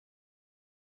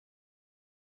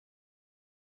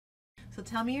So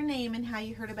tell me your name and how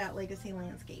you heard about Legacy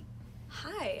Landscape.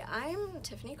 Hi, I'm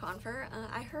Tiffany Confer.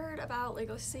 I heard about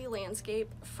Legacy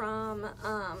Landscape from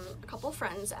a couple of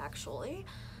friends, actually.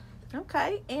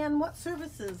 Okay, and what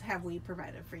services have we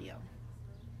provided for you?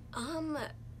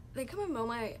 They come and mow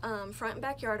my front and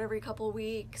backyard every couple of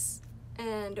weeks,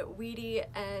 and weedy,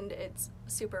 and it's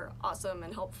super awesome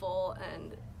and helpful.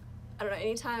 And I don't know,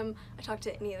 anytime I talk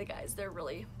to any of the guys, they're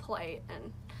really polite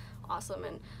and awesome,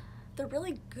 and they're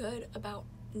really good about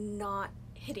not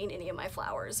hitting any of my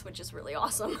flowers, which is really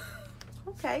awesome.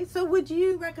 Okay, so would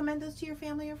you recommend this to your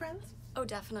family or friends? Oh,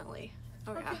 definitely.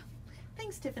 Oh, Okay. yeah.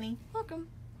 Thanks, Tiffany. Welcome.